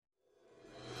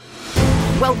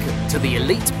Welcome to the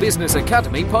Elite Business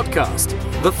Academy podcast,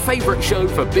 the favourite show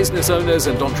for business owners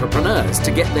and entrepreneurs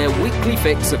to get their weekly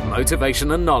fix of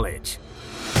motivation and knowledge.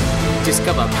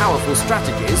 Discover powerful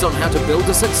strategies on how to build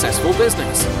a successful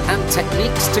business and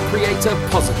techniques to create a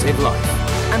positive life.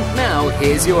 And now,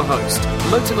 here's your host,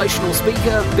 motivational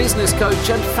speaker, business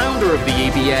coach and founder of the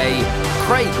EBA,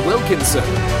 Craig Wilkinson.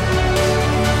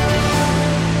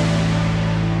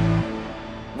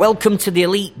 Welcome to the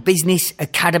Elite Business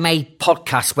Academy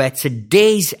podcast, where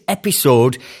today's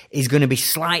episode is going to be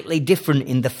slightly different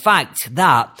in the fact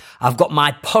that I've got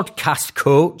my podcast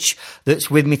coach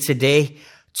that's with me today,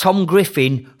 Tom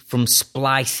Griffin from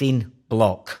Splicing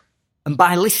Block. And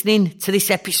by listening to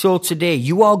this episode today,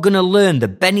 you are going to learn the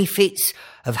benefits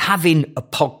of having a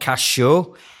podcast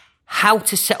show, how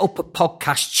to set up a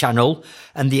podcast channel,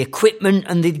 and the equipment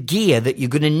and the gear that you're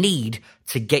going to need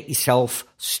to get yourself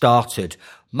started.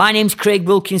 My name's Craig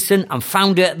Wilkinson. I'm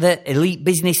founder at the Elite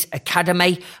Business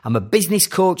Academy. I'm a business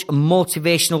coach and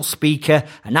motivational speaker,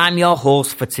 and I'm your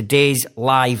host for today's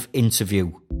live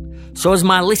interview. So as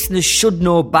my listeners should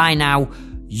know by now,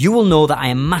 you will know that I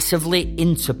am massively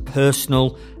into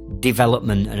personal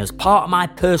development. And as part of my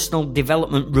personal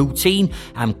development routine,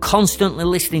 I'm constantly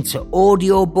listening to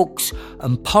audiobooks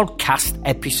and podcast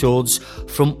episodes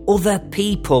from other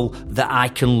people that I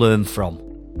can learn from.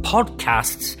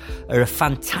 Podcasts are a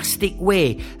fantastic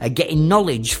way of getting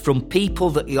knowledge from people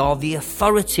that are the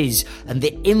authorities and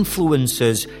the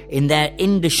influencers in their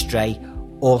industry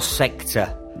or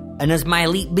sector. And as my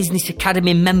Elite Business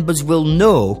Academy members will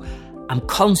know, I'm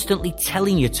constantly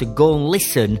telling you to go and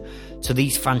listen to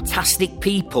these fantastic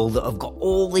people that have got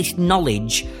all this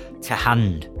knowledge to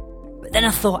hand. But then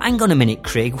I thought, hang on a minute,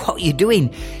 Craig, what are you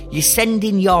doing? You're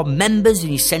sending your members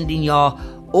and you're sending your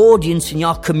audience and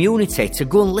your community to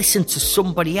go and listen to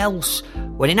somebody else,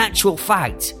 when in actual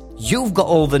fact, you've got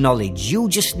all the knowledge. You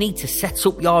just need to set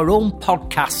up your own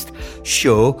podcast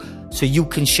show so you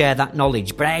can share that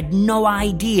knowledge. But I had no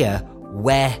idea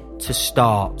where to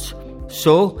start.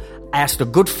 So I asked a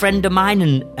good friend of mine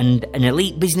and an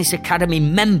Elite Business Academy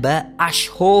member, Ash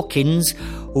Hawkins,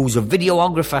 who's a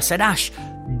videographer. I said, Ash,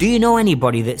 do you know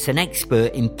anybody that's an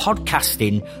expert in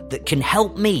podcasting that can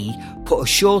help me put a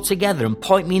show together and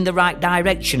point me in the right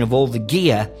direction of all the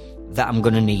gear that I'm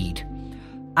going to need?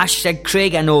 Ash said,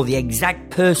 Craig, I know the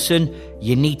exact person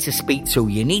you need to speak to.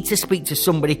 You need to speak to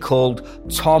somebody called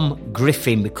Tom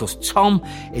Griffin, because Tom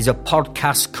is a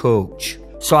podcast coach.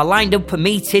 So I lined up a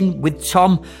meeting with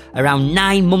Tom around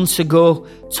 9 months ago.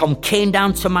 Tom came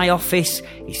down to my office.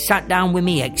 He sat down with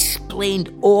me,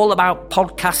 explained all about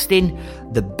podcasting,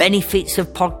 the benefits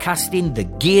of podcasting, the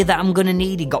gear that I'm going to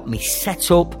need. He got me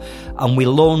set up and we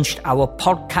launched our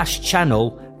podcast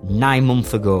channel 9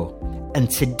 months ago. And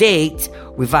to date,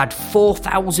 we've had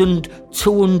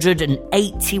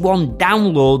 4,281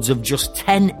 downloads of just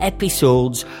 10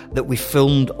 episodes that we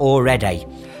filmed already.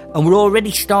 And we're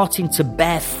already starting to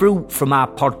bear fruit from our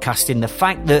podcasting. The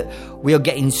fact that we are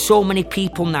getting so many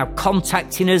people now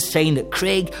contacting us saying that,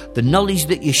 Craig, the knowledge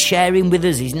that you're sharing with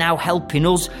us is now helping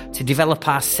us to develop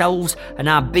ourselves and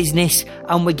our business.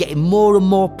 And we're getting more and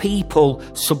more people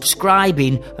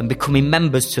subscribing and becoming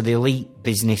members to the Elite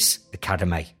Business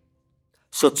Academy.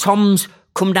 So Tom's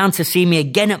come down to see me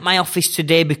again at my office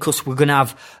today because we're going to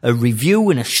have a review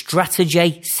and a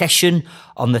strategy session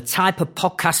on the type of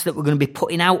podcast that we're going to be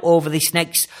putting out over this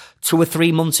next 2 or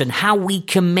 3 months and how we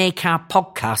can make our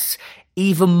podcasts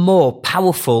even more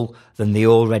powerful than they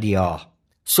already are.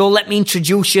 So let me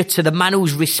introduce you to the man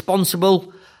who's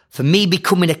responsible for me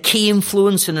becoming a key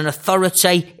influence and an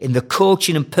authority in the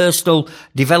coaching and personal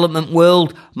development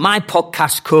world, my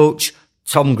podcast coach,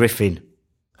 Tom Griffin.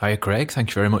 Hiya, Craig.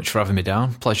 Thank you very much for having me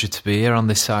down. Pleasure to be here on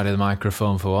this side of the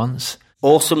microphone for once.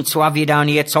 Awesome to have you down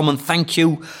here, Tom, and thank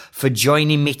you for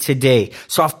joining me today.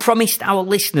 So I've promised our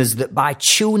listeners that by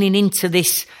tuning into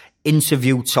this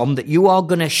interview, Tom, that you are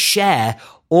going to share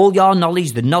all your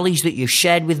knowledge, the knowledge that you've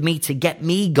shared with me to get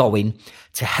me going,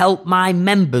 to help my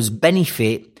members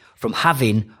benefit from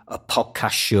having a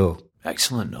podcast show.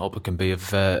 Excellent. Hope it can be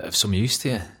of some use to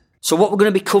you. So what we're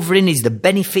going to be covering is the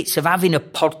benefits of having a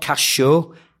podcast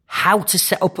show, how to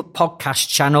set up a podcast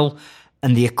channel,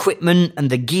 and the equipment and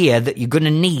the gear that you're going to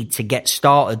need to get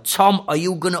started. Tom, are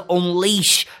you going to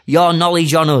unleash your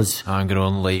knowledge on us? I'm going to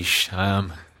unleash.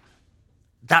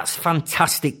 That's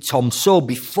fantastic, Tom. So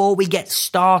before we get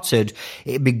started,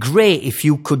 it'd be great if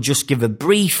you could just give a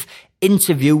brief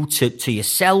interview to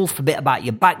yourself, a bit about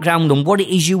your background and what it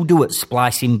is you do at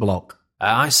Splicing Block.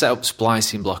 I set up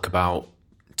Splicing Block about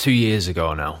 2 years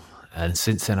ago now. And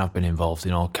since then, I've been involved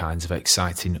in all kinds of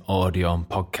exciting audio and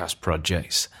podcast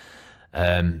projects.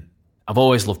 I've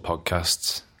always loved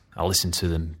podcasts. I listen to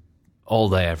them all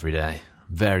day, every day,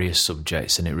 various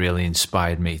subjects, and it really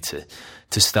inspired me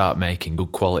to start making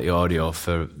good quality audio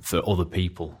for other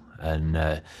people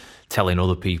and telling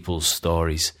other people's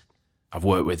stories. I've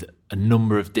worked with a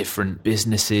number of different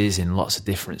businesses in lots of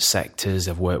different sectors.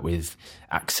 I've worked with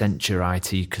Accenture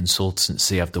IT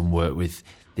consultancy. I've done work with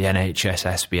the NHS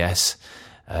SBS.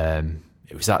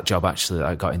 It was that job actually that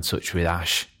I got in touch with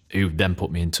Ash, who then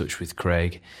put me in touch with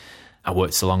Craig. I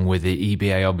worked along with the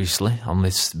EBA, obviously, on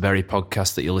this very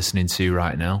podcast that you're listening to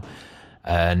right now.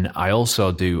 And I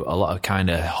also do a lot of kind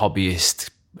of hobbyist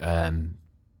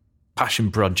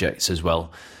passion projects as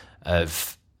well,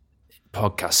 of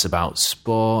podcasts about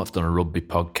sport. I've done a rugby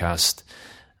podcast,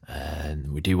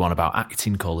 and we do one about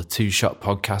acting called the Two Shot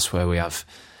Podcast, where we have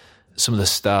some of the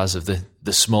stars of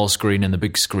the small screen and the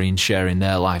big screen sharing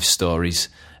their life stories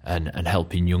and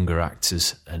helping younger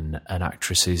actors and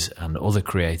actresses and other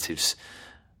creatives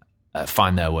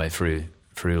find their way through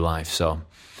life. So,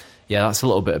 yeah, that's a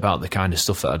little bit about the kind of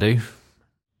stuff that I do.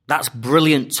 That's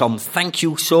brilliant, Tom. Thank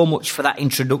you so much for that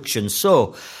introduction.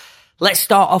 So, let's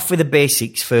start off with the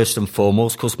basics first and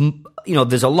foremost, because, you know,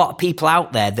 there's a lot of people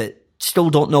out there that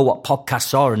still don't know what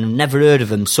podcasts are and have never heard of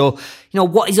them. So, you know,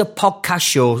 what is a podcast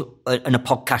show and a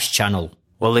podcast channel?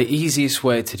 Well, the easiest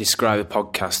way to describe a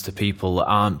podcast to people that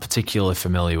aren't particularly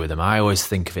familiar with them, I always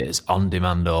think of it as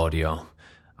on-demand audio.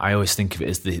 I always think of it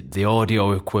as the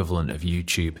audio equivalent of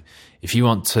YouTube. If you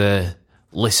want to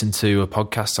listen to a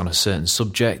podcast on a certain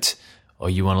subject, or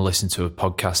you want to listen to a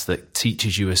podcast that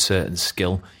teaches you a certain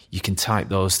skill, you can type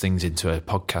those things into a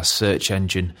podcast search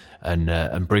engine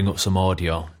and bring up some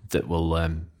audio that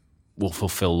will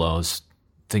fulfill those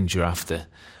things you're after.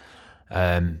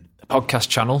 A podcast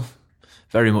channel,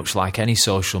 very much like any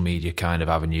social media kind of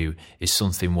avenue, is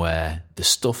something where the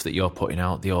stuff that you're putting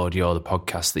out, the audio, the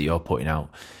podcast that you're putting out,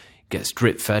 gets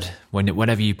drip fed.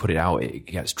 Whenever you put it out, it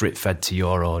gets drip fed to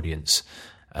your audience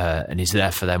and is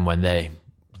there for them when they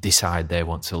decide they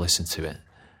want to listen to it.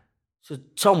 So,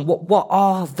 Tom, what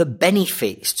are the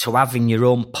benefits to having your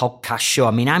own podcast show?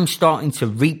 I mean, I'm starting to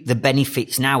reap the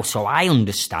benefits now, so I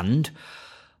understand.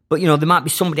 But, you know, there might be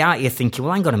somebody out here thinking,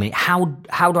 well, hang on a minute, how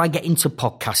do I get into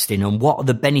podcasting and what are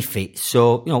the benefits?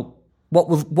 So, you know, what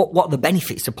are the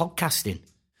benefits to podcasting?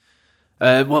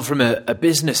 Well, from a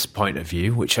business point of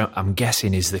view, which I'm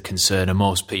guessing is the concern of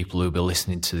most people who'll be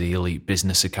listening to the Elite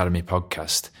Business Academy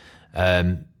podcast,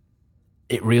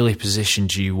 it really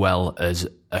positions you well as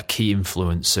a key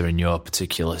influencer in your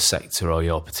particular sector or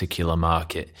your particular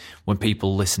market. When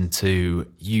people listen to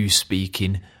you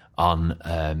speaking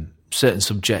on certain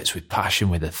subjects with passion,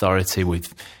 with authority,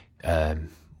 with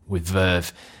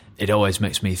verve, it always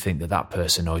makes me think that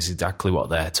person knows exactly what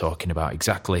they're talking about,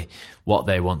 exactly what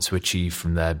they want to achieve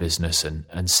from their business,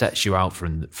 and sets you out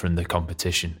from the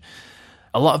competition.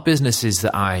 A lot of businesses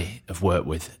that I have worked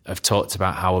with have talked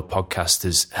about how a podcast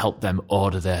has helped them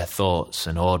order their thoughts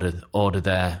and order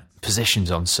their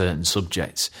positions on certain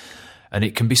subjects. And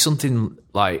it can be something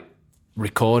like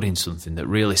recording something that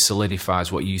really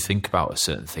solidifies what you think about a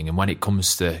certain thing. And when it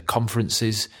comes to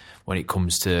conferences, when it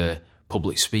comes to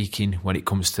public speaking, when it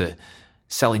comes to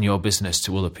selling your business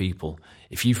to other people,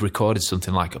 if you've recorded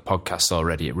something like a podcast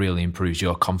already, it really improves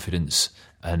your confidence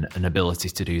and ability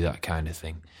to do that kind of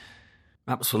thing.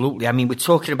 Absolutely. I mean, we're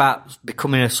talking about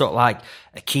becoming a sort of like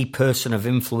a key person of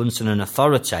influence and an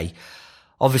authority.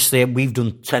 Obviously, we've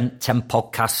done 10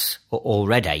 podcasts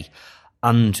already.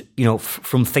 And, you know,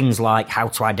 from things like how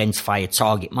to identify a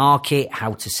target market,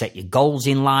 how to set your goals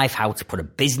in life, how to put a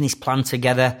business plan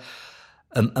together,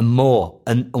 and more.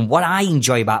 And what I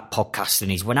enjoy about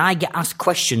podcasting is when I get asked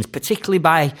questions, particularly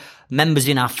by members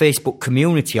in our Facebook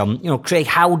community on, you know, Craig,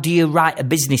 how do you write a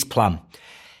business plan?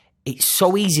 It's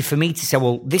so easy for me to say,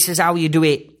 well, this is how you do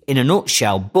it in a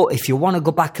nutshell. But if you want to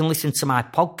go back and listen to my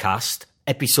podcast,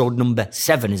 episode number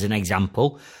 7 as an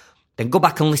example, then go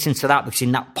back and listen to that, because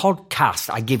in that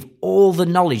podcast, I give all the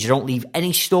knowledge. I don't leave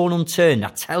any stone unturned. I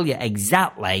tell you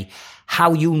exactly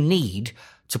how you need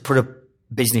to put a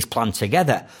business plan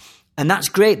together. And that's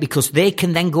great because they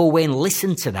can then go away and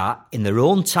listen to that in their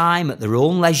own time, at their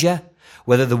own leisure.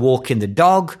 Whether they're walking the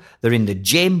dog, they're in the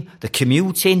gym, they're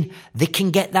commuting, they can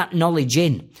get that knowledge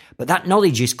in. But that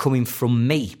knowledge is coming from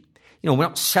me. You know, we're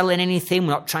not selling anything.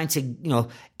 We're not trying to, you know,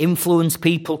 influence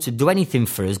people to do anything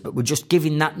for us, but we're just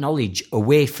giving that knowledge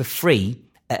away for free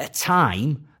at a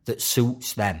time that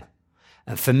suits them.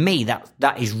 And for me,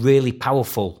 that is really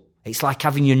powerful. It's like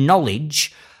having your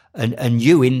knowledge and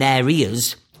you in their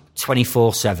ears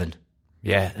 24/7.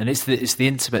 Yeah, and it's the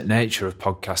intimate nature of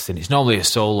podcasting. It's normally a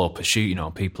solo pursuit,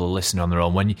 people are listening on their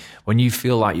own. When you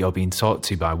feel like you're being talked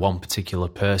to by one particular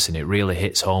person, it really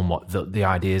hits home what the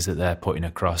ideas that they're putting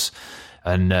across.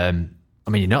 And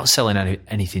you're not selling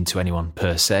anything to anyone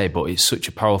per se, but it's such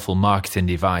a powerful marketing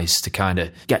device to kind of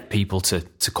get people to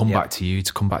come back to you,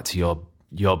 to come back to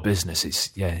your business.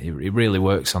 It really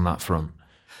works on that front.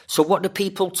 So what do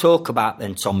people talk about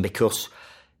then, Tom? Because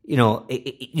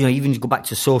even go back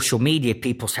to social media,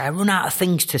 people say, I run out of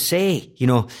things to say, in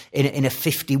a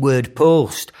 50-word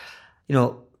post.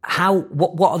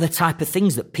 What are the type of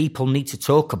things that people need to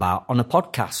talk about on a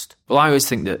podcast? Well, I always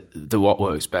think that what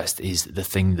works best is the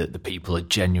thing that the people are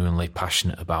genuinely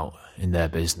passionate about in their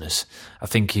business. I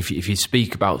think if you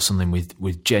speak about something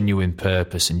with genuine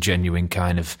purpose and genuine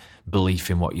kind of belief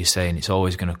in what you're saying, it's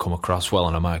always going to come across well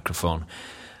on a microphone.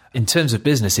 In terms of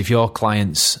business, if your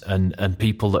clients and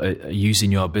people that are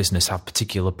using your business have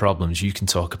particular problems, you can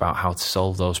talk about how to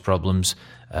solve those problems,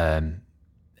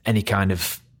 any kind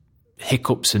of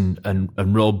hiccups and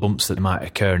road bumps that might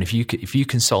occur. And if you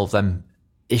can solve them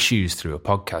issues through a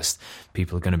podcast,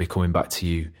 people are going to be coming back to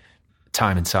you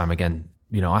time and time again,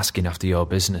 asking after your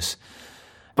business.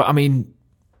 But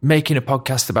making a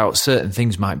podcast about certain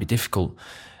things might be difficult.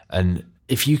 And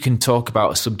if you can talk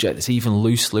about a subject that's even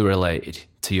loosely related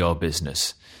to your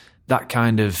business, that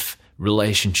kind of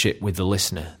relationship with the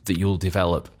listener that you'll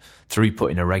develop through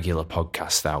putting a regular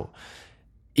podcast out,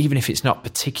 even if it's not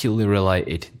particularly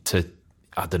related to,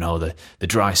 I don't know, the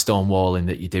dry stone walling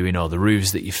that you're doing, or the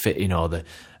roofs that you're fitting, or the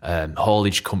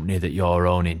haulage company that you're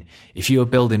owning, if you're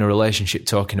building a relationship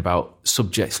talking about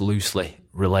subjects loosely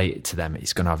related to them,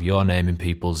 it's going to have your name in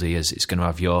people's ears, it's going to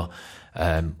have your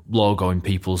logo in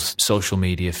people's social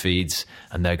media feeds,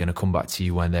 and they're going to come back to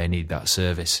you when they need that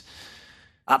service.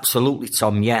 Absolutely,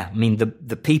 Tom. Yeah.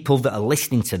 The people that are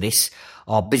listening to this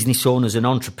are business owners and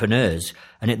entrepreneurs.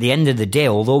 And at the end of the day,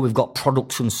 although we've got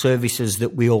products and services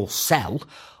that we all sell,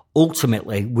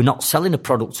 ultimately, we're not selling a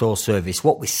product or service.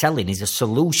 What we're selling is a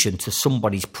solution to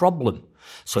somebody's problem.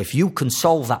 So if you can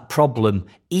solve that problem,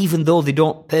 even though they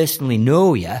don't personally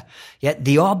know you, yet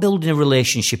they are building a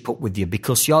relationship up with you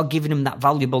because you're giving them that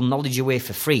valuable knowledge away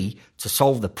for free to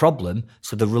solve the problem,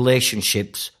 so the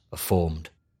relationships are formed.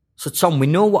 So Tom, we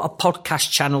know what a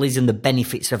podcast channel is and the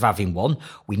benefits of having one.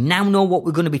 We now know what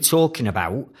we're going to be talking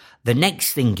about. The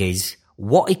next thing is,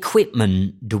 what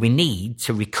equipment do we need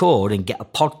to record and get a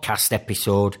podcast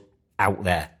episode out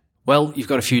there? Well, you've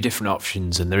got a few different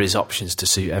options, and there is options to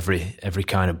suit every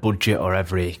kind of budget, or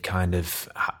every kind of,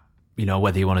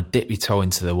 whether you want to dip your toe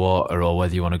into the water or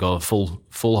whether you want to go full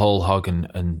whole hog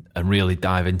and really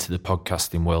dive into the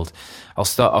podcasting world. I'll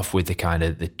start off with the kind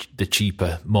of the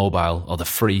cheaper mobile, or the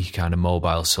free kind of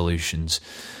mobile solutions.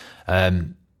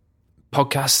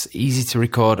 Podcasts, easy to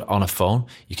record on a phone.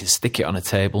 You can stick it on a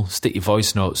table, stick your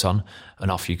voice notes on,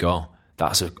 and off you go.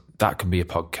 That can be a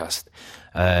podcast.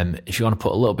 If you want to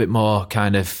put a little bit more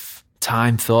kind of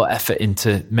time, thought, effort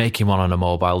into making one on a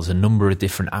mobile, there's a number of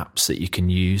different apps that you can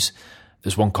use.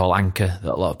 There's one called Anchor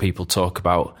that a lot of people talk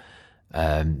about,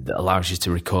 that allows you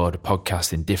to record a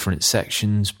podcast in different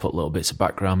sections, put little bits of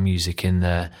background music in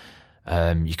there.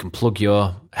 You can plug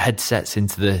your headsets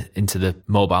into the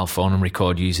mobile phone and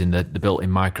record using the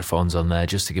built-in microphones on there,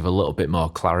 just to give a little bit more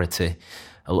clarity,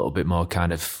 a little bit more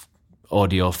kind of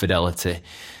audio fidelity.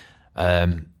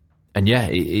 And yeah,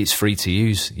 it's free to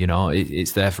use.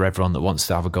 It's there for everyone that wants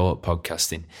to have a go at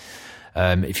podcasting.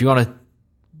 If you want to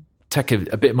take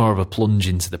a bit more of a plunge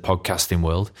into the podcasting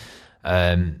world,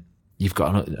 you've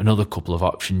got another couple of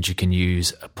options. You can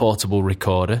use a portable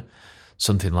recorder,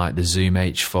 something like the Zoom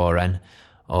H4n,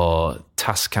 or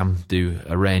Tascam do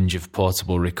a range of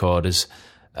portable recorders.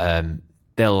 They'll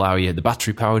allow you, the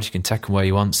battery powered, you can take them where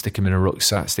you want, stick them in a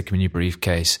rucksack, stick them in your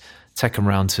briefcase, take them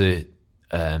around to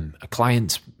a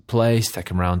client's place, take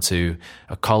them around to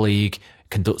a colleague,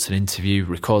 conduct an interview,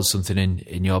 record something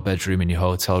in your bedroom, in your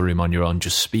hotel room on your own,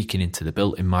 just speaking into the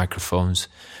built-in microphones,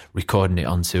 recording it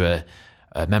onto a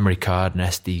memory card, an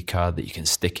SD card that you can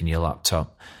stick in your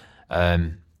laptop.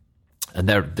 And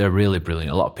they're really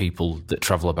brilliant. A lot of people that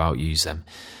travel about use them.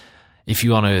 If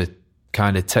you want to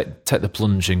kind of take the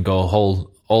plunge and go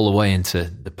all the way into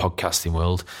the podcasting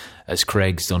world, as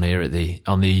Craig's done here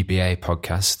on the EBA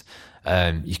podcast,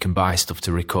 you can buy stuff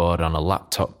to record on a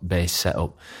laptop-based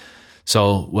setup.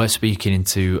 So we're speaking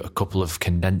into a couple of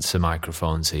condenser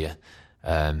microphones here.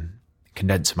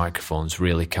 Condenser microphones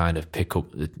really kind of pick up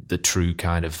the true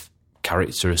kind of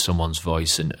character of someone's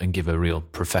voice and give a real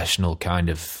professional kind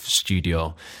of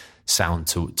studio sound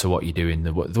to what you're doing.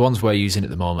 The ones we're using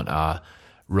at the moment are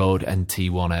Rode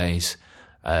NT1As.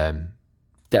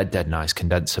 dead nice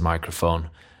condenser microphone.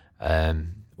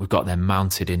 We've got them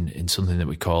mounted in something that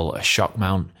we call a shock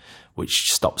mount,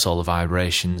 which stops all the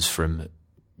vibrations from,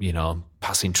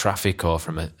 passing traffic or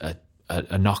from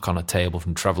a knock on a table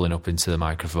from travelling up into the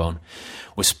microphone.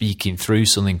 We're speaking through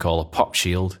something called a pop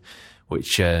shield,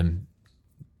 which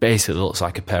basically looks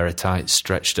like a pair of tights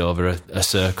stretched over a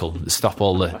circle that stop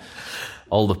all the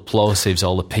plosives,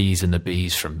 all the P's and the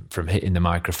B's from hitting the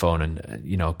microphone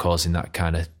and, causing that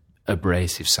kind of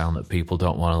abrasive sound that people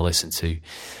don't want to listen to.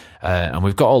 And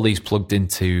we've got all these plugged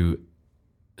into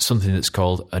something that's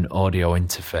called an audio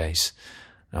interface.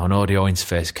 Now, an audio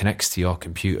interface connects to your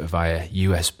computer via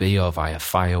USB or via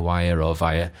FireWire or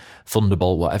via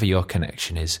Thunderbolt, whatever your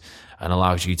connection is, and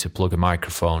allows you to plug a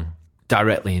microphone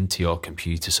directly into your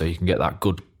computer so you can get that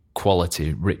good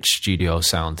quality, rich studio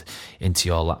sound into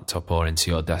your laptop or into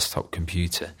your desktop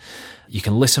computer. You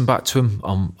can listen back to them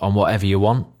on whatever you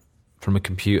want from a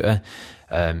computer.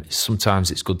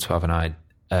 Sometimes it's good to have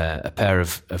a pair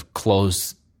of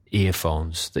closed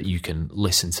earphones that you can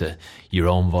listen to your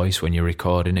own voice when you're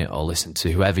recording it, or listen to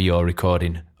whoever you're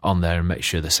recording on there and make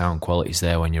sure the sound quality is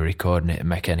there when you're recording it, and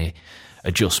make any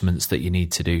adjustments that you need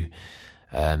to do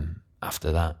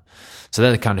after that. So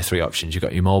they're the kind of three options. You've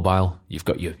got your mobile, you've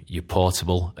got your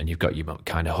portable, and you've got your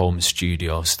kind of home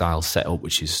studio style setup,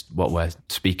 which is what we're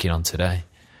speaking on today.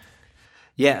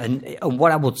 Yeah, and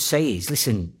what I would say is,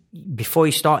 listen, before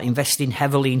you start investing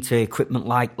heavily into equipment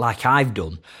like I've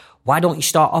done, why don't you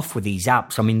start off with these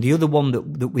apps? I mean, the other one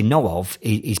that we know of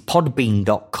is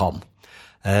Podbean.com.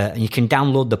 And you can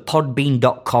download the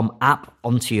Podbean.com app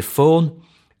onto your phone.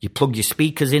 You plug your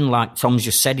speakers in, like Tom's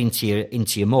just said, into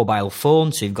your mobile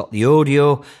phone, so you've got the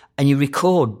audio, and you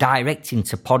record direct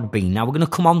into Podbean. Now, we're going to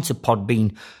come on to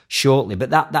Podbean shortly,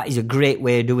 but that is a great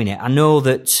way of doing it. I know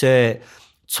that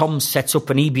Tom set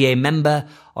up an EBA member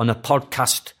on a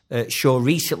podcast show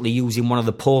recently using one of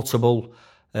the portable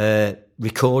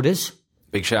recorders.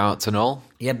 Big shout out to Noel.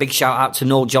 Yeah, big shout out to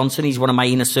Noel Johnson. He's one of my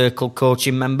Inner Circle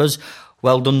coaching members.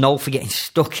 Well done, Noel, for getting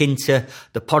stuck into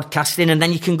the podcasting. And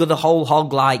then you can go the whole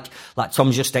hog like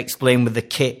Tom just explained with the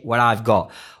kit, what I've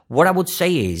got. What I would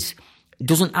say is, it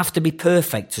doesn't have to be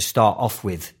perfect to start off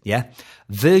with, yeah?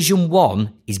 Version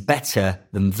 1 is better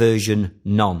than version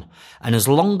none. And as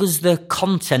long as the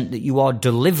content that you are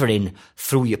delivering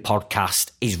through your podcast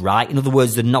is right, in other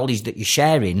words, the knowledge that you're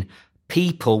sharing,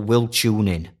 people will tune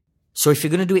in. So if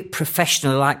you're going to do it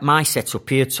professionally like my setup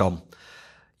here, Tom,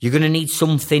 you're going to need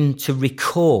something to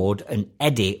record and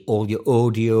edit all your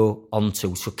audio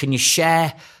onto. So can you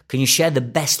share the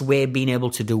best way of being able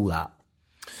to do that?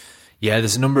 Yeah,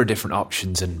 there's a number of different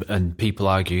options, and people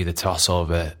argue the toss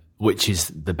over which is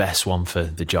the best one for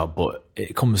the job, but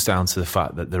it comes down to the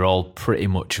fact that they're all pretty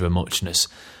much of a muchness.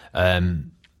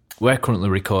 We're currently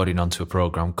recording onto a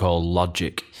program called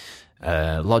Logic.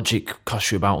 Logic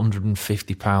costs you about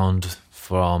 £150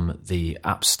 from the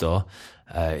App Store.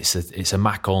 It's a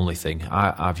Mac only thing.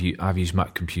 I've used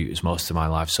Mac computers most of my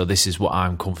life, so this is what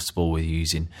I'm comfortable with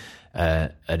using,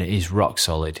 and it is rock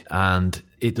solid, and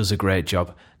it does a great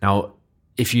job. Now,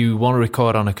 if you want to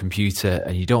record on a computer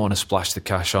and you don't want to splash the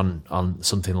cash on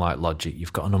something like Logic,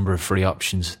 you've got a number of free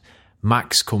options.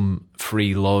 Macs come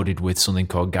free loaded with something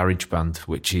called GarageBand,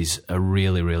 which is a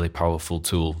really, really powerful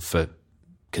tool for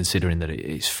considering that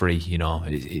it's free,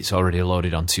 it's already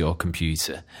loaded onto your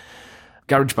computer.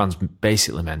 GarageBand's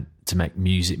basically meant to make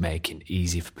music making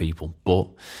easy for people, but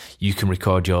you can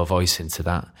record your voice into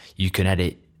that. You can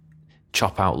edit,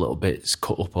 chop out little bits,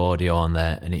 cut up audio on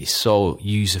there, and it's so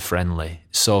user-friendly,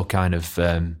 so kind of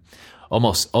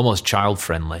almost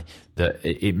child-friendly that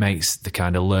it makes the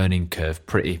kind of learning curve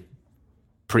pretty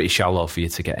shallow for you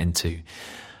to get into.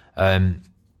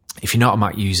 If you're not a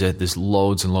Mac user, there's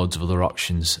loads and loads of other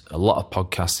options. A lot of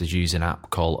podcasters use an app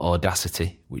called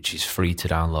Audacity, which is free to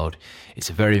download. It's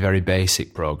a very, very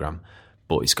basic program,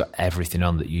 but it's got everything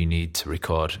on that you need to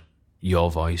record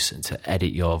your voice and to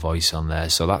edit your voice on there.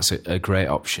 So that's a great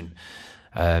option.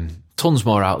 Tons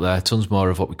more out there, tons more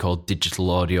of what we call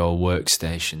digital audio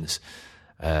workstations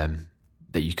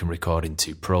that you can record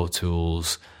into. Pro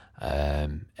Tools,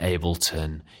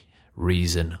 Ableton,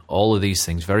 Reason, all of these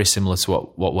things, very similar to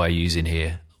what we're using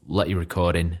here. Let you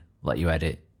record in, let you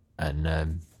edit,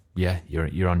 and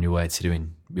you're on your way to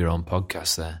doing your own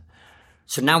podcast there.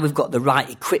 So now we've got the right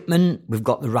equipment, we've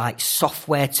got the right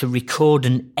software to record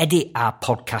and edit our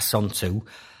podcasts onto.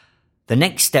 The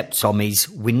next step, Tom, is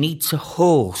we need to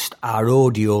host our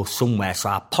audio somewhere. So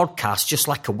our podcast, just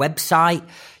like a website,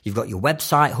 you've got your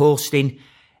website hosting.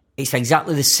 It's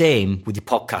exactly the same with your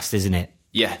podcast, isn't it?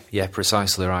 Yeah,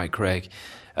 precisely right, Craig.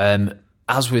 And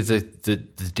as with the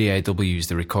DAWs,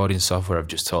 the recording software I've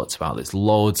just talked about, there's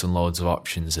loads and loads of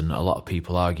options, and a lot of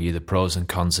people argue the pros and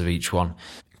cons of each one.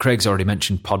 Craig's already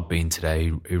mentioned Podbean today,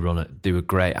 who do a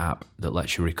great app that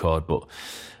lets you record, but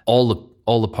all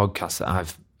the podcasts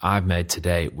that I've made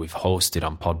today, we've hosted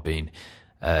on Podbean.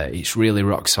 It's really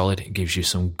rock solid. It gives you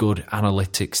some good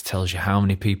analytics, tells you how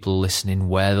many people are listening,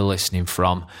 where they're listening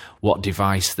from, what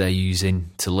device they're using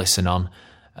to listen on.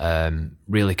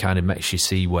 Really kind of makes you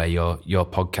see where your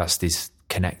podcast is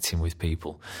connecting with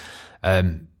people.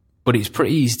 But it's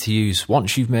pretty easy to use.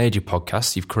 Once you've made your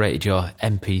podcast, you've created your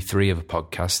MP3 of a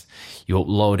podcast, you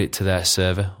upload it to their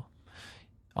server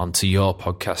onto your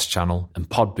podcast channel, and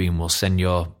Podbean will send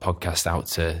your podcast out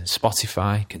to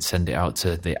Spotify, can send it out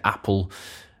to the Apple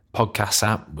Podcasts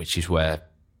app, which is where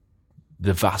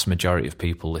the vast majority of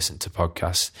people listen to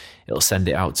podcasts. It'll send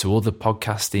it out to other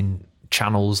podcasting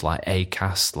channels like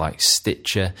Acast, like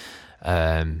Stitcher,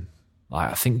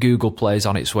 I think Google Play's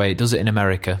on its way. It does it in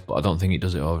America, but I don't think it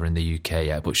does it over in the UK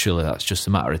yet. But surely that's just a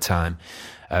matter of time.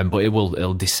 But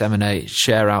it'll disseminate,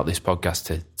 share out this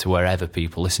podcast to wherever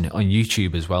people listen. On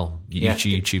YouTube as well. Yeah,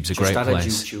 YouTube's a great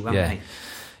place. YouTube,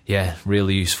 yeah,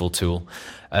 really useful tool.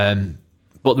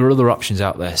 But there are other options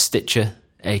out there: Stitcher,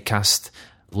 Acast,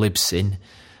 Libsyn.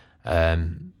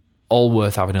 All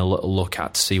worth having a little look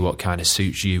at to see what kind of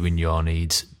suits you and your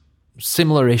needs.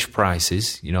 Similar-ish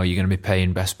prices, you're going to be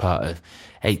paying best part of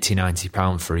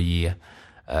 £80-90 for a year.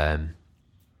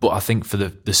 But I think for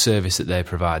the service that they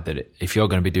provide, that if you're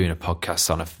going to be doing a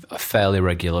podcast on a fairly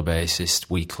regular basis,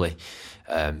 weekly,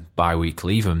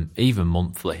 bi-weekly, even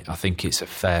monthly, I think it's a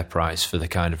fair price for the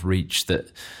kind of reach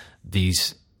that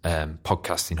these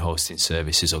podcasting hosting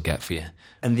services will get for you.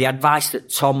 And the advice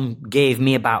that Tom gave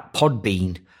me about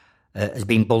Podbean has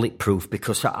been bulletproof,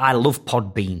 because I love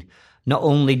Podbean. Not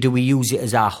only do we use it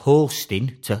as our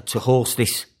hosting to host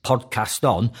this podcast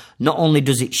on, not only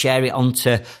does it share it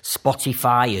onto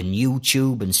Spotify and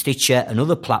YouTube and Stitcher and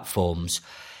other platforms,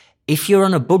 if you're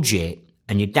on a budget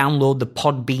and you download the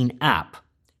Podbean app,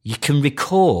 you can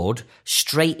record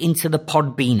straight into the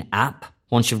Podbean app.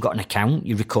 Once you've got an account,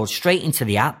 you record straight into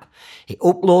the app. It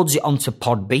uploads it onto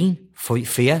Podbean for you,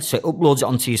 so it uploads it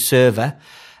onto your server,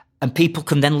 and people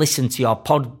can then listen to your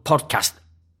podcast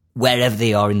wherever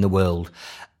they are in the world.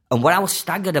 And what I was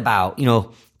staggered about,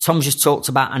 Tom just talked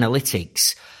about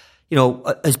analytics.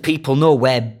 As people know,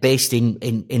 we're based in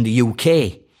the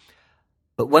UK.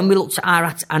 But when we looked at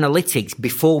our analytics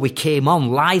before we came on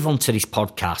live onto this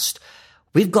podcast,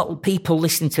 we've got people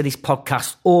listening to this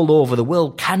podcast all over the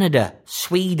world: Canada,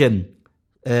 Sweden,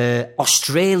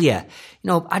 Australia.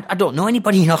 I don't know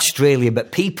anybody in Australia,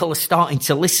 but people are starting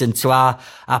to listen to our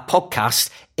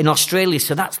podcast in Australia.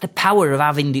 So that's the power of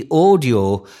having the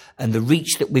audio and the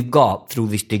reach that we've got through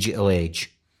this digital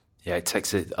age. Yeah, it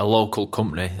takes a local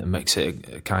company and makes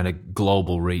it a kind of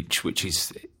global reach, which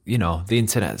is, the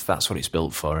internet, that's what it's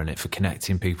built for, isn't it? For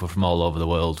connecting people from all over the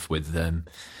world with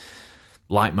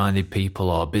like-minded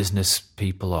people or business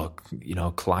people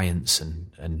or, clients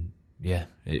and yeah,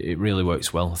 it really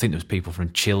works well. I think there's people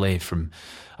from Chile, from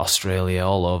Australia,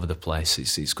 all over the place.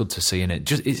 It's good to see, and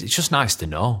it's just nice to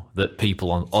know that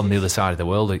people on the other side of the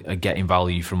world are getting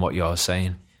value from what you're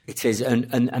saying. It is,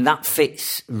 and that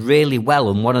fits really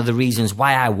well. And one of the reasons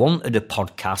why I wanted a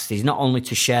podcast is not only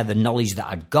to share the knowledge that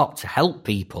I'd got to help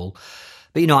people,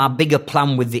 but our bigger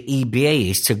plan with the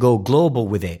EBA is to go global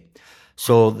with it.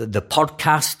 So the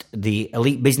podcast, the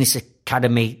Elite Business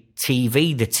Academy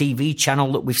TV, the TV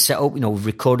channel that we've set up, we've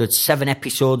recorded 7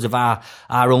 episodes of our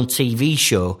own TV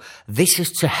show. This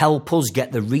is to help us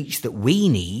get the reach that we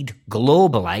need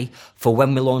globally for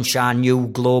when we launch our new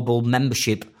global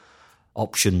membership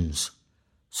options.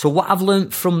 So what I've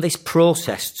learned from this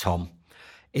process, Tom,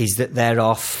 is that there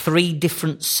are 3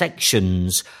 different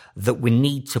sections that we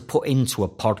need to put into a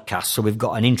podcast. So we've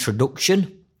got an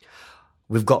introduction,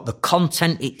 we've got the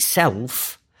content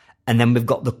itself, and then we've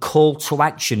got the call to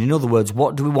action. In other words,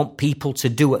 what do we want people to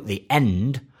do at the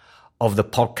end of the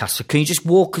podcast? So can you just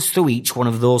walk us through each one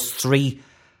of those 3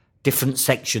 different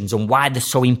sections and why they're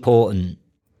so important?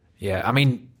 Yeah, I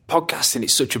mean, podcasting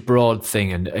is such a broad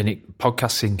thing, and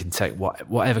podcasting can take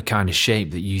whatever kind of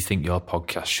shape that you think your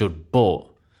podcast should. But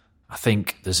I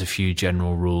think there's a few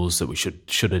general rules that we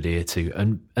should adhere to,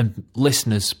 and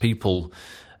listeners, people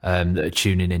that are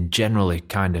tuning in, generally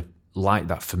kind of like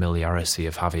that familiarity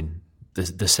of having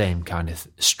the same kind of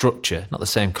structure, not the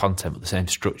same content, but the same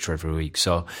structure every week.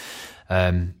 So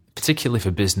particularly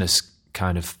for business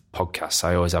kind of podcasts,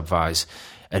 I always advise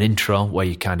an intro where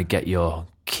you kind of get your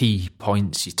key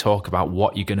points. You talk about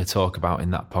what you're going to talk about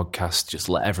in that podcast. Just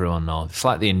let everyone know. It's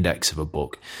like the index of a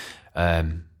book.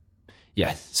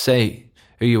 Say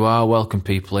who you are, welcome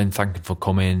people in, thank you for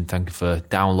coming, thank you for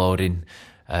downloading,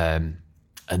 and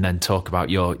then talk about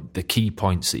the key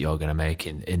points that you're going to make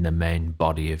in the main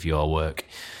body of your work.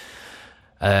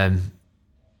 Then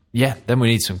we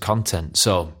need some content.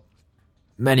 So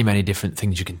many different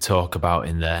things you can talk about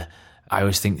in there. I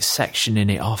always think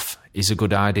sectioning it off is a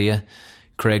good idea.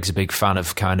 Craig's a big fan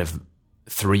of kind of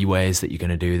 3 ways that you're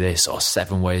going to do this, or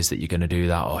 7 ways that you're going to do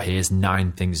that, or here's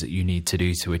 9 things that you need to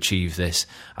do to achieve this.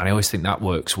 And I always think that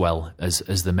works well as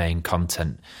the main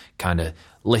content, kind of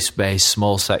list-based,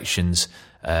 small sections.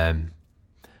 And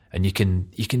you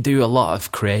can do a lot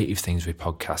of creative things with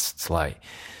podcasts. Like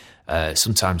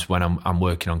sometimes when I'm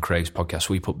working on Craig's podcast,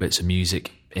 we put bits of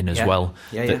music in as well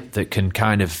that can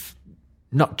kind of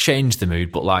not change the mood,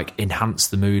 but like enhance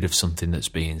the mood of something that's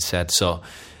being said. So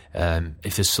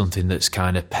if there's something that's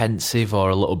kind of pensive or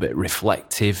a little bit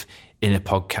reflective in a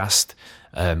podcast,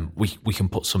 we can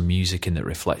put some music in that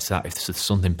reflects that. If there's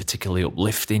something particularly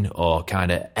uplifting or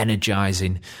kind of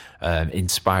energizing,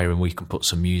 inspiring, we can put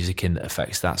some music in that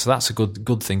affects that. So that's a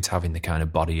good thing to have in the kind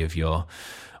of body of your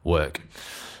work.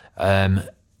 And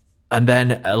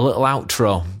then a little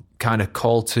outro, kind of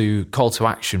call to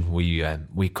action,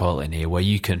 we call it in here, where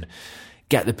you can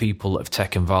get the people that have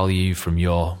taken value from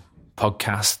your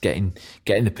podcast,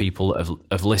 getting the people that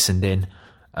have listened in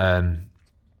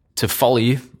to follow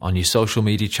you on your social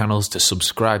media channels, to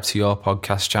subscribe to your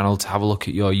podcast channel, to have a look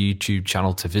at your YouTube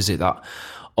channel, to visit that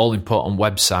all-important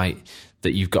website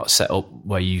that you've got set up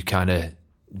where you kind of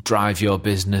drive your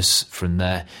business from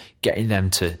there. Getting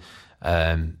them to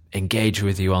engage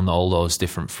with you on all those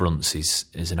different fronts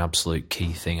is an absolute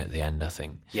key thing at the end, I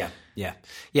think. Yeah.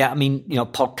 I mean,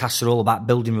 podcasts are all about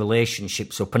building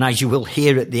relationships up. And as you will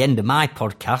hear at the end of my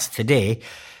podcast today,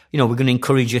 we're going to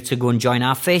encourage you to go and join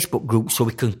our Facebook group so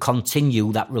we can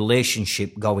continue that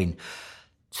relationship going.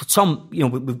 So, Tom,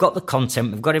 we've got the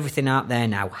content, we've got everything out there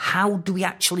now. How do we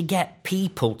actually get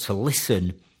people to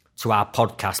listen to our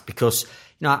podcast? Because,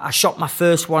 I shot my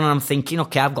first one and I'm thinking,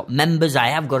 okay, I've got members, I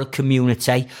have got a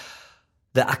community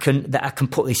that I can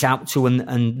put this out to,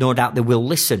 and no doubt they will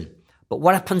listen. But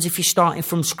what happens if you're starting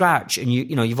from scratch and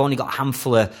you've only got a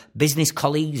handful of business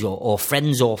colleagues or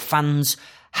friends or fans?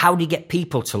 How do you get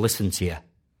people to listen to you?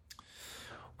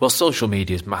 Well, social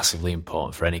media is massively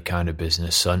important for any kind of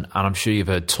business, and I'm sure you've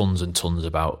heard tons and tons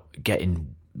about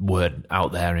getting word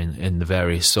out there in the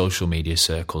various social media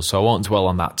circles. So I won't dwell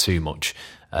on that too much.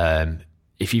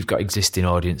 If you've got existing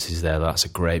audiences there, that's a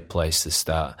great place to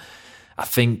start. I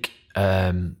think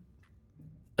as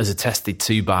attested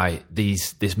to by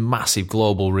this massive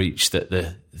global reach that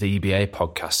the EBA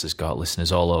podcast has got,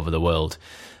 listeners all over the world,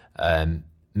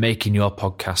 making your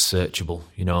podcast searchable,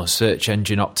 search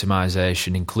engine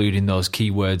optimization, including those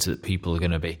keywords that people are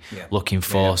going to be looking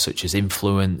for, such as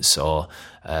influence or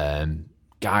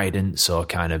guidance or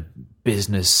kind of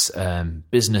business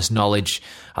knowledge.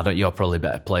 You're probably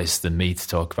better placed than me to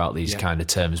talk about these kind of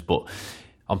terms, but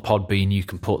on Podbean, you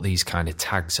can put these kind of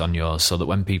tags on yours so that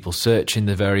when people search in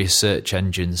the various search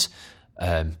engines,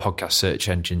 podcast search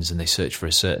engines, and they search for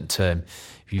a certain term,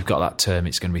 if you've got that term,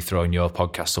 it's going to be throwing your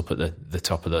podcast up at the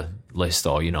top of the list,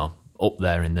 or, up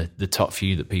there in the top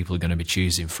few that people are going to be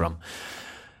choosing from.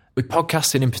 With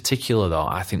podcasting in particular, though,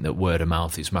 I think that word of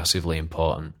mouth is massively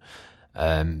important.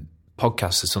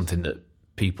 Podcasts are something that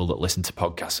people that listen to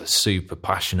podcasts are super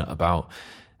passionate about.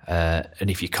 And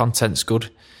if your content's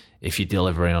good, if you're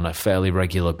delivering on a fairly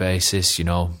regular basis,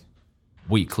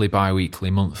 weekly, bi-weekly,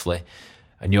 monthly,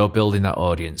 and you're building that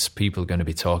audience, people are going to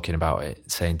be talking about it,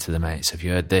 saying to their mates, have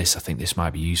you heard this? I think this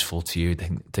might be useful to you. I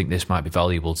think this might be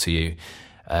valuable to you.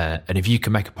 And if you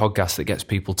can make a podcast that gets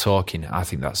people talking, I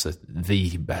think that's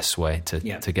the best way to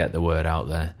get the word out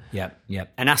there. Yeah.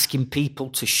 And asking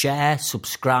people to share,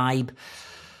 subscribe,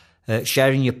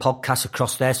 sharing your podcast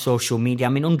across their social media. I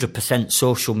mean, 100%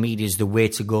 social media is the way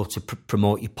to go to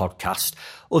promote your podcast.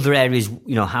 Other areas,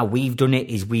 how we've done it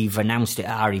is we've announced it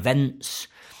at our events,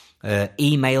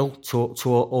 email to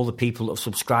all the people that have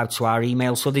subscribed to our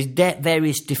email. So there's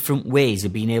various different ways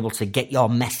of being able to get your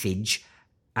message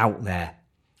out there.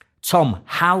 Tom,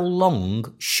 how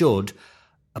long should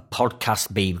a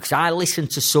podcast be? Because I listen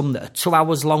to some that are 2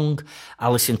 hours long. I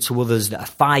listen to others that are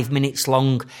 5 minutes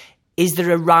long. Is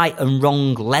there a right and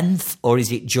wrong length, or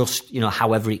is it just,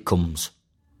 however it comes?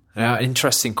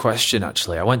 Interesting question,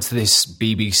 actually. I went to this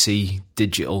BBC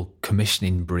digital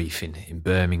commissioning briefing in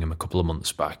Birmingham a couple of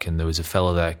months back, and there was a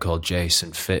fellow there called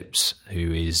Jason Phipps,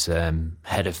 who is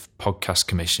head of podcast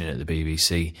commissioning at the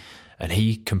BBC, and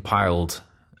he compiled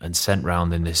and sent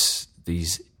round in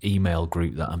these email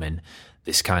group that I'm in,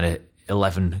 this kind of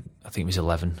 11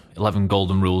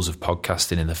 golden rules of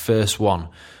podcasting, and the first one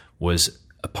was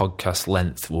a podcast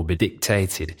length will be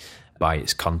dictated by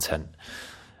its content.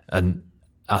 And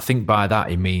I think by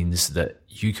that, it means that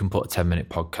you can put a 10-minute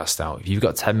podcast out. If you've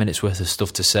got 10 minutes worth of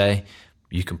stuff to say,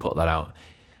 you can put that out.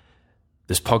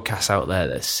 There's podcasts out there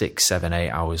that are 6, 7, 8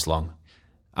 hours long.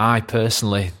 I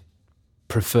personally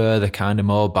prefer the kind of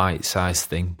more bite-sized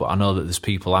thing, but I know that there's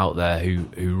people out there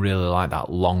who really like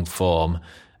that long form,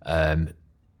 as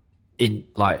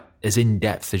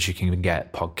in-depth as you can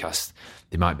get podcast.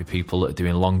 There might be people that are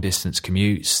doing long-distance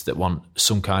commutes that want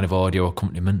some kind of audio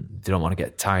accompaniment. They don't want to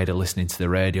get tired of listening to the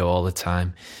radio all the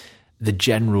time. The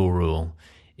general rule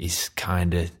is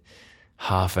kind of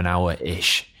half an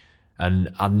hour-ish,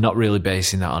 and I'm not really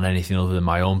basing that on anything other than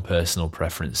my own personal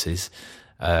preferences.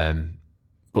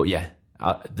 But yeah,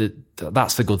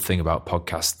 that's the good thing about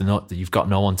podcasts. You've got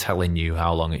no one telling you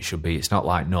how long it should be. It's not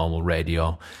like normal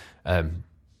radio,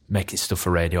 making stuff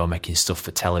for radio, making stuff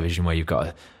for television where you've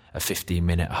got a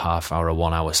 15-minute, a half hour, a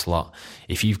 1 hour slot.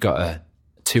 If you've got a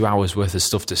 2 hours worth of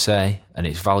stuff to say and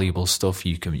it's valuable stuff,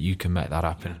 you can make that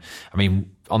happen. I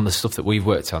mean, on the stuff that we've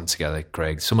worked on together,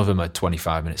 Craig, some of them are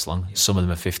 25 minutes long, some of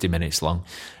them are 50 minutes long,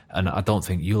 and I don't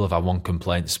think you'll have had one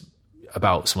complaint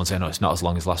about someone saying, "No, it's not as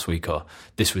long as last week," or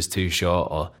 "This was too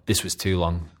short," or "This was too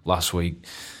long last week."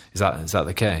 Is that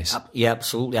the case? Yeah,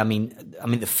 absolutely. I mean,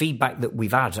 the feedback that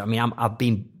we've had. I mean, I've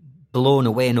been blown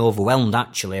away and overwhelmed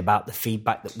actually about the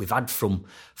feedback that we've had from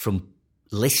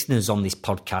listeners on this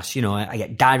podcast. You know, I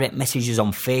get direct messages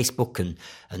on Facebook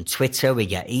and Twitter. We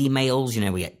get emails. You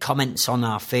know, we get comments on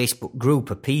our Facebook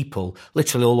group of people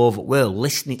literally all over the world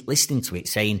listening to it,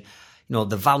 saying, you know,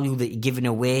 the value that you're giving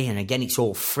away, and again, it's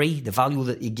all free. The value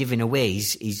that you're giving away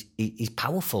is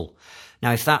powerful.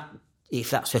 Now, if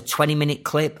that's a 20-minute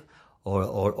clip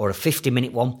or a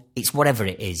 50-minute one, it's whatever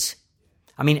it is.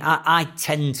 I mean, I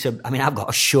tend to. I mean, I've got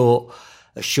a short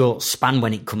span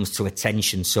when it comes to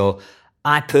attention, so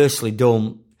I personally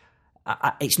don't.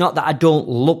 It's not that I don't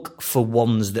look for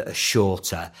ones that are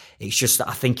shorter. It's just that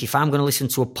I think if I'm going to listen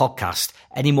to a podcast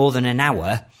any more than an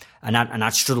hour, and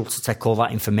I'd struggle to take all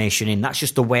that information in. That's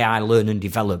just the way I learn and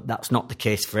develop. That's not the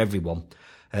case for everyone.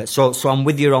 So I'm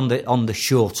with you on the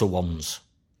shorter ones.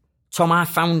 Tom, I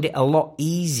found it a lot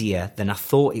easier than I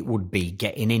thought it would be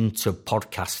getting into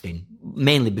podcasting,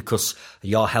 mainly because of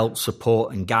your help,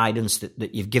 support and guidance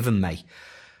that you've given me.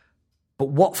 But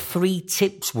what 3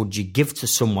 tips would you give to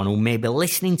someone who may be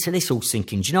listening to this who's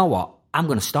thinking, do you know what, I'm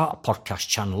going to start a podcast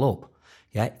channel up?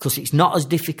 Yeah, because it's not as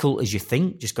difficult as you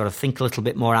think. Just got to think a little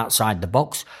bit more outside the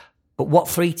box. But what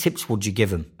 3 tips would you give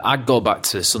them? I'd go back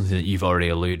to something that you've already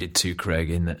alluded to, Craig,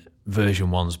 in that version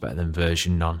 1's better than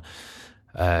version none.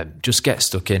 Just get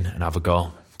stuck in and have a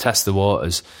go. Test the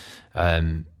waters.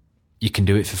 You can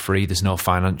do it for free. There's no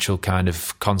financial kind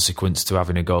of consequence to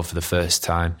having a go for the first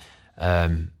time.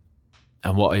 And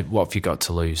what have you got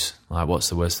to lose? Like, what's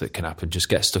the worst that can happen? Just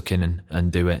get stuck in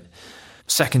and do it.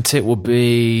 Second tip would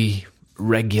be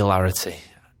regularity.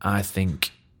 I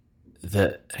think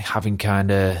that having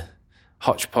kind of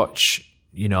hodgepodge,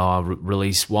 you know, I'll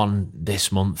release one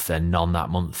this month, then none that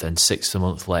month, then 6 a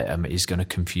month later, is going to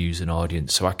confuse an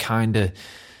audience. So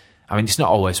it's not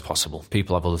always possible.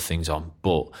 People have other things on,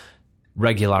 but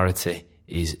regularity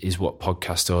is what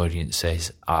podcast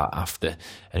audiences are after.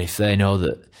 And if they know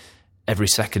that every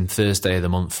second Thursday of the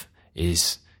month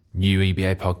is new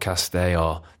EBA podcast day,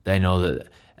 or they know that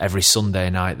every Sunday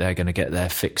night they're going to get their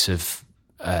fix of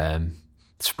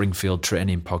Springfield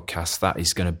training podcast, that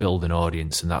is going to build an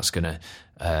audience, and that's going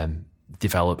to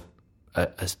develop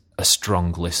a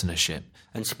strong listenership.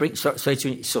 And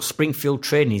so Springfield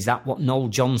training, is that what Noel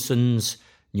Johnson's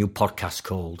new podcast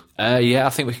called? Yeah, I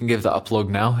think we can give that a plug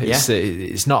now.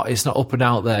 It's not up and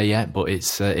out there yet, but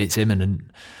it's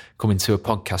imminent, coming to a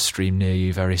podcast stream near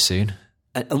you very soon.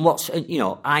 And what's, you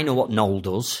know, I know what Noel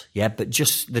does, yeah, but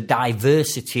just the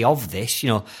diversity of this, you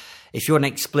know, if you want to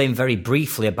explain very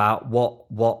briefly about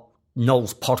what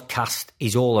Noel's podcast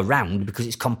is all around, because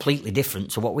it's completely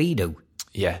different to what we do.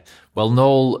 Yeah. Well,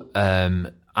 Noel,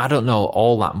 I don't know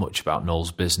all that much about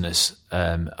Noel's business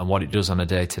and what it does on a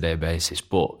day-to-day basis,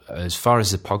 but as far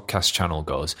as the podcast channel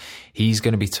goes, he's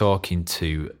going to be talking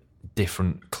to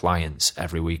different clients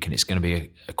every week, and it's going to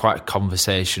be quite a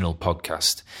conversational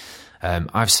podcast.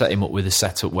 I've set him up with a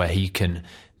setup where he can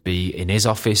be in his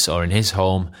office or in his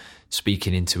home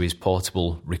speaking into his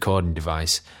portable recording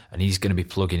device, and he's going to be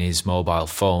plugging his mobile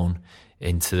phone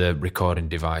into the recording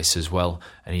device as well,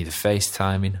 and either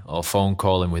FaceTiming or phone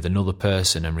calling with another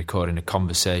person and recording a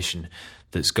conversation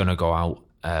that's going to go out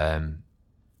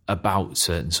about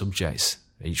certain subjects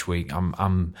each week.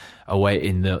 I'm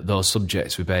awaiting those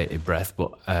subjects with bated breath,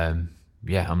 but I'm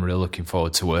really looking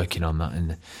forward to working on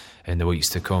that in the weeks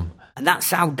to come. And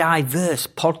that's how diverse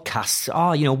podcasts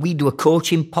are. You know, we do a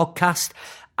coaching podcast.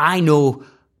 I know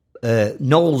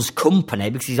Noel's company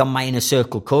because he's on my Inner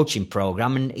Circle coaching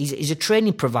program, and he's a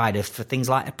training provider for things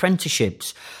like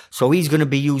apprenticeships. So he's going to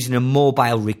be using a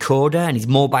mobile recorder and his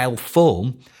mobile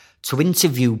phone to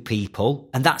interview people,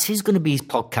 and that's going to be his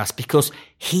podcast because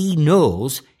he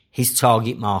knows his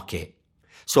target market.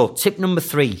 So tip number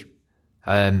 3.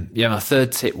 My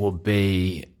third tip would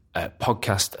be a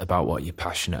podcast about what you're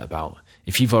passionate about.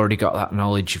 If you've already got that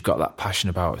knowledge, you've got that passion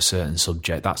about a certain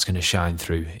subject, that's going to shine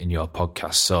through in your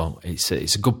podcast. So it's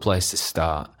a good place to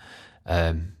start.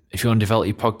 If you want to develop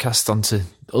your podcast onto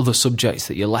other subjects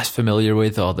that you're less familiar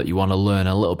with or that you want to learn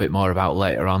a little bit more about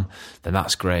later on, then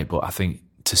that's great. But I think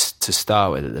to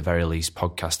start with, at the very least,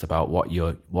 podcast about what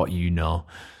you know.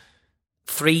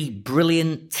 3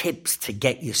 brilliant tips to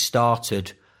get you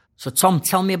started. So, Tom,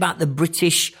 tell me about the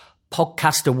British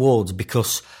Podcast Awards,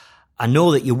 because I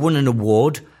know that you won an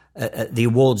award at the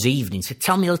awards evening. So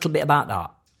tell me a little bit about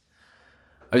that.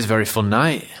 It was a very fun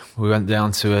night. We went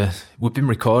down to we've been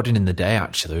recording in the day,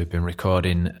 actually. We've been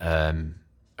recording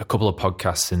a couple of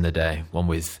podcasts in the day. One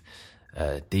with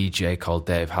a DJ called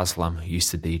Dave Haslam, who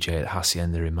used to DJ at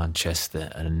Hacienda in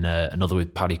Manchester, and another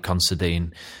with Paddy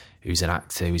Considine, who's an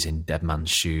actor who's in Dead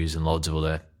Man's Shoes and loads of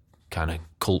other kind of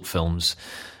cult films.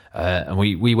 And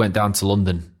we went down to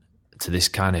London to this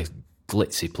kind of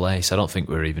glitzy place. I don't think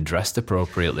we were even dressed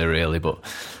appropriately, really, but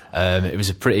it was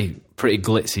a pretty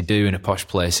glitzy do in a posh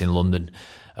place in London.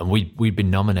 And we'd been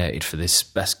nominated for this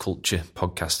Best Culture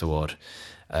Podcast Award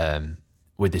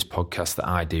with this podcast that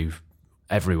I do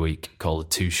every week called the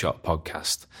Two Shot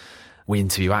Podcast. We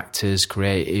interview actors,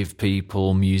 creative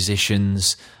people,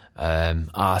 musicians,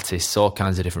 artists, all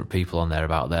kinds of different people on there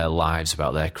about their lives,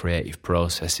 about their creative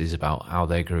processes, about how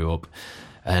they grew up.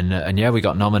 And yeah, we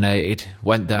got nominated,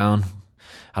 went down,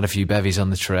 had a few bevies on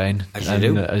the train.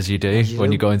 As you do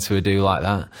when you go into a do like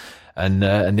that.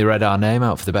 And they read our name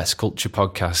out for the Best Culture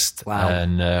Podcast. Wow.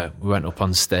 And we went up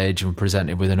on stage and were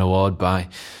presented with an award by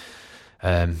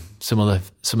some of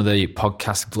the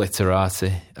podcast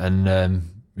glitterati.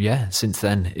 And since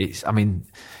then,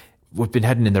 we've been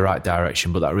heading in the right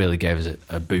direction, but that really gave us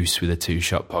a boost with a Two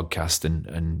Shot Podcast.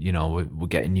 And you know, we're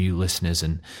getting new listeners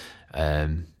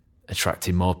and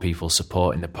attracting more people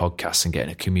supporting the podcast and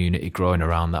getting a community growing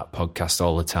around that podcast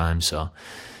all the time. So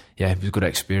yeah, it was a good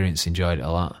experience. Enjoyed it a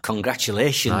lot.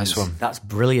 Congratulations. Nice one. That's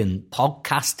brilliant.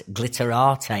 Podcast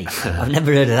glitterati. I've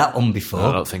never heard of that one before.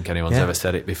 I don't think anyone's ever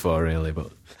said it before, really, but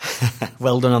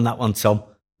well done on that one, Tom.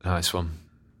 Nice one.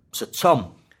 So,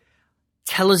 Tom,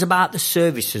 tell us about the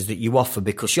services that you offer,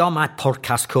 because you're my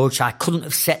podcast coach. I couldn't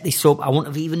have set this up. I wouldn't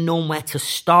have even known where to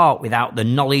start without the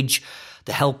knowledge,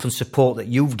 the help and support that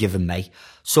you've given me.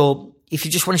 So if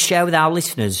you just want to share with our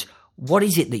listeners, what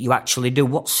is it that you actually do?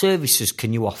 What services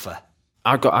can you offer?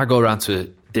 I go around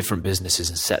to different businesses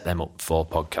and set them up for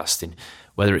podcasting,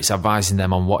 whether it's advising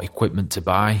them on what equipment to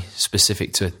buy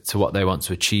specific to what they want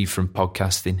to achieve from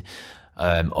podcasting,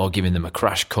 or giving them a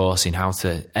crash course in how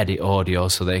to edit audio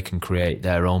so they can create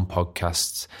their own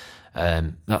podcasts.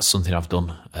 That's something I've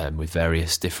done with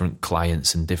various different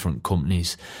clients and different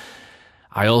companies.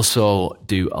 I also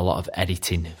do a lot of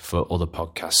editing for other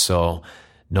podcasts. So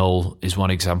Noel is one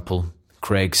example.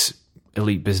 Craig's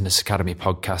Elite Business Academy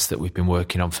podcast that we've been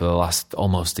working on for the last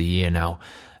almost a year now.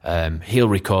 He'll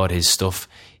record his stuff.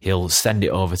 He'll send it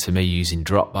over to me using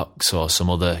Dropbox or some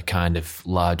other kind of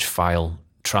large file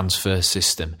transfer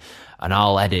system, and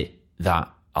I'll edit that.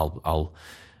 I'll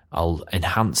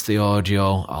enhance the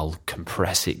audio, I'll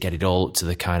compress it, get it all up to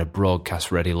the kind of broadcast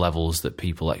ready levels that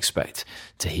people expect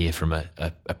to hear from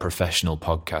a professional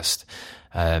podcast.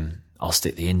 I'll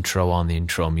stick the intro on, the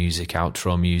intro music,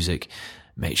 outro music,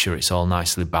 make sure it's all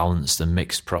nicely balanced and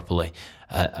mixed properly,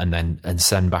 and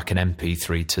send back an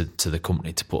MP3 to the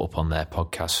company to put up on their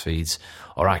podcast feeds.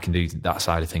 Or I can do that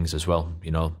side of things as well,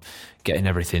 you know, getting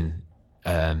everything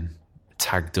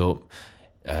tagged up,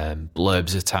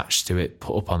 blurbs attached to it,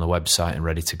 put up on the website and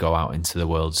ready to go out into the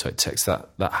world. So it takes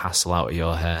that hassle out of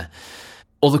your hair.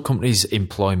 Other companies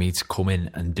employ me to come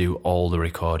in and do all the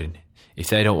recording. If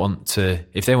they want to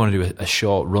do a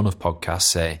short run of podcasts,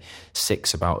 say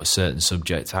 6 about a certain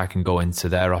subject, I can go into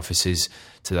their offices,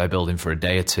 to their building for a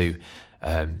day or two,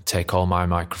 take all my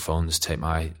microphones, take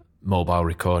my mobile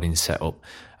recording setup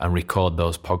and record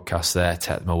those podcasts there,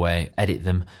 take them away, edit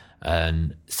them,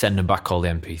 and send them back all the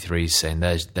MP3s saying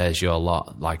there's your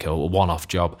lot, like a one-off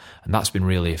job. And that's been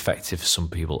really effective for some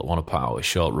people that want to put out a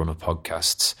short run of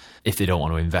podcasts if they don't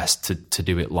want to invest to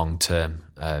do it long term.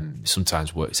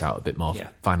 Sometimes works out a bit more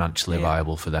financially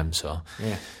viable for them. So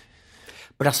yeah,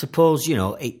 but I suppose, you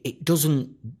know, it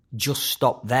doesn't just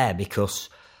stop there, because,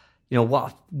 you know,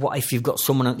 what if you've got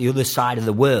someone at the other side of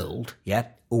the world, yeah,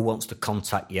 who wants to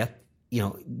contact you? You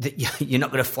know, you're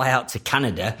not going to fly out to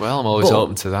Canada. Well, I'm always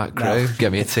open to that, Craig. No.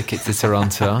 Get me a ticket to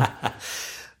Toronto.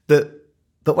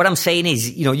 But what I'm saying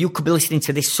is, you know, you could be listening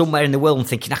to this somewhere in the world and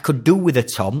thinking, I could do with a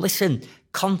Tom. Listen,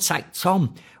 contact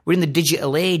Tom. We're in the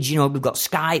digital age. You know, we've got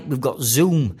Skype, we've got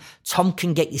Zoom. Tom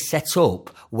can get you set up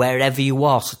wherever you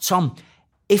are. So, Tom,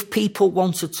 if people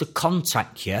wanted to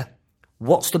contact you,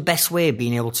 what's the best way of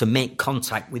being able to make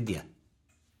contact with you?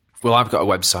 Well, I've got a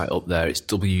website up there. It's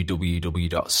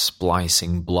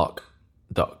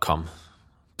www.splicingblock.com.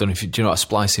 Do you know what a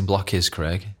splicing block is,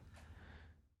 Craig?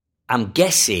 I'm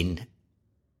guessing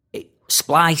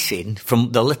splicing,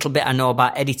 from the little bit I know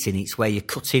about editing, it's where you're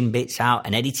cutting bits out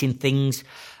and editing things,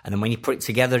 and then when you put it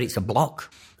together, it's a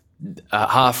block.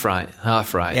 Half right.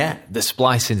 Yeah. The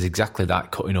splicing is exactly that,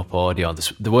 cutting up audio.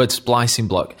 The word splicing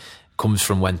block comes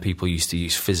from when people used to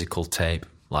use physical tape,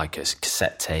 like a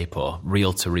cassette tape or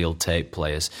reel-to-reel tape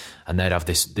players, and they'd have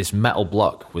this metal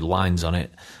block with lines on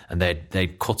it, and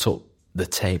they'd cut up the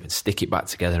tape and stick it back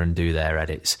together and do their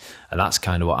edits. And that's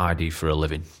kind of what I do for a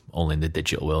living, only in the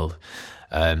digital world.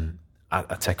 I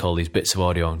take all these bits of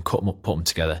audio and cut them up, put them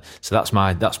together. So that's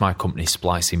my company,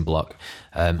 Splicing Block.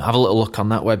 Have a little look on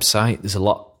that website. There's a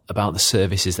lot about the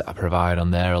services that I provide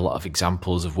on there, a lot of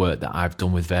examples of work that I've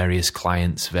done with various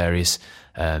clients, various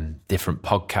different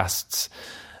podcasts.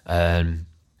 And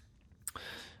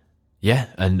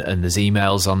there's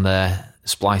emails on there,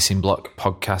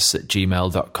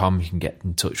 splicingblockpodcasts@gmail.com. You can get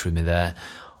in touch with me there.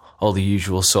 All the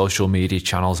usual social media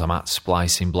channels. I'm at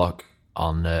Splicing Block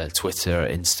on Twitter,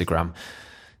 Instagram.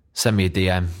 Send me a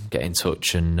DM, get in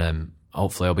touch, and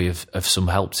hopefully I'll be of some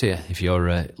help to you if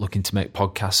you're looking to make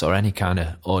podcasts or any kind of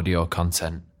audio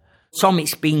content. Tom,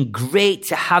 it's been great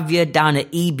to have you down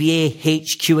at EBA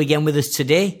HQ again with us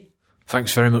today.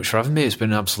 Thanks very much for having me. It's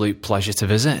been an absolute pleasure to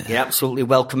visit. You're absolutely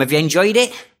welcome. Have you enjoyed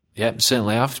it? Yep,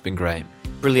 certainly have. It's been great.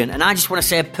 Brilliant. And I just want to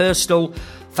say a personal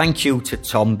thank you to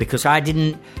Tom, because I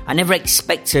never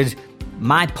expected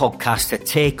my podcast to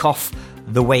take off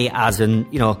the way it has. And,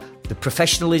 you know, the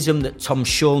professionalism that Tom's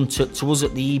shown to us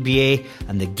at the EBA,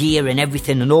 and the gear and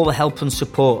everything, and all the help and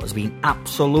support has been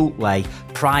absolutely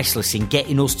priceless in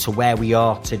getting us to where we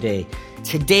are today.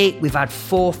 To date, we've had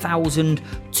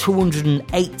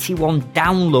 4,281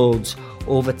 downloads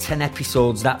over 10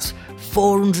 episodes. That's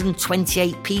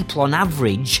 428 people on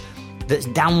average that's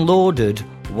downloaded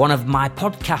one of my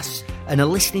podcasts and are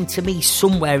listening to me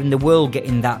somewhere in the world,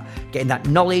 getting that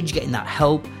knowledge, getting that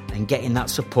help, and getting that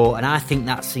support. And I think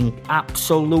that's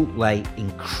absolutely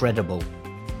incredible.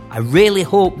 I really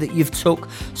hope that you've took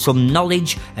some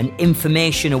knowledge and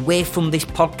information away from this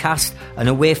podcast and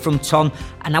away from Tom.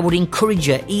 And I would encourage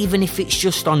you, even if it's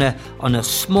just on a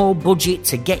small budget,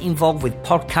 to get involved with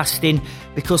podcasting,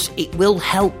 because it will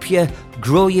help you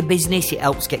grow your business. It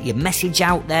helps get your message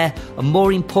out there. And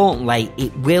more importantly,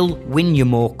 it will win you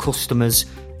more customers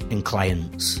and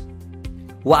clients.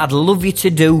 What I'd love you to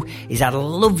do is I'd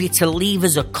love you to leave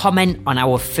us a comment on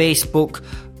our Facebook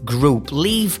group.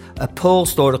 Leave a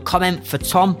post or a comment for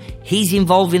Tom. He's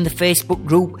involved in the Facebook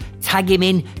group. Tag him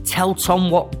in. Tell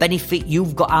Tom what benefit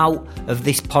you've got out of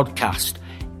this podcast.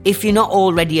 If you're not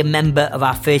already a member of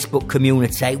our Facebook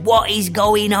community, what is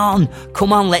going on?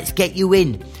 Come on, let's get you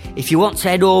in. If you want to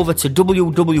head over to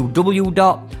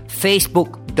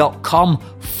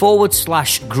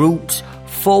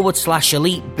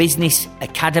www.facebook.com/groups/Elite Business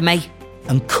Academy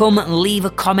and come and leave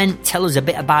a comment. Tell us a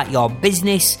bit about your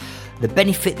business, the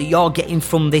benefit that you're getting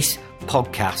from this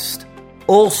podcast.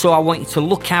 Also, I want you to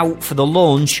look out for the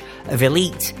launch of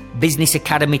Elite Business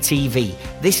Academy TV.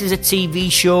 This is a TV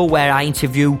show where I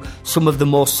interview some of the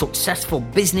most successful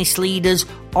business leaders,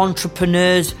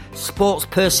 entrepreneurs, sports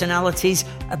personalities,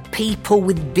 and people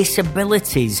with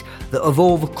disabilities that have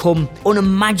overcome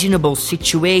unimaginable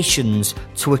situations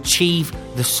to achieve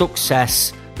the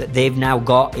success that they've now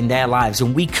got in their lives.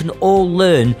 And we can all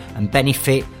learn and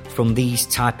benefit from these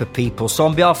type of people. So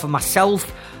on behalf of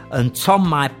myself and Tom,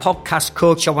 my podcast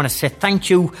coach, I want to say thank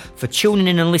you for tuning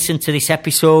in and listening to this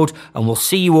episode, and we'll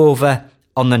see you over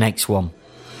on the next one.